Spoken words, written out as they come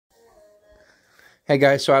Hey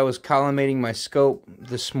guys, so I was collimating my scope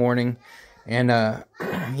this morning, and I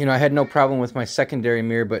had no problem with my secondary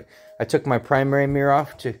mirror, but I took my primary mirror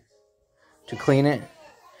off to clean it,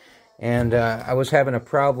 and I was having a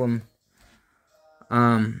problem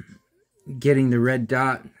getting the red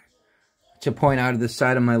dot to point out of the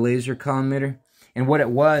side of my laser collimator. And what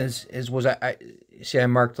it was I see I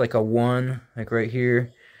marked like a 1 like right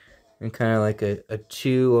here, and kind of like a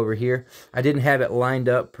 2 over here. I didn't have it lined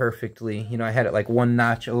up perfectly. I had it like 1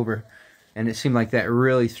 notch over, and it seemed like that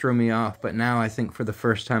really threw me off. But now I think for the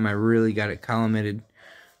first time I really got it collimated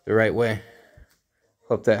the right way.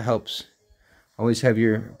 Hope that helps. Always have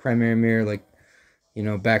your primary mirror like,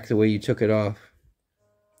 back the way you took it off.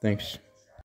 Thanks.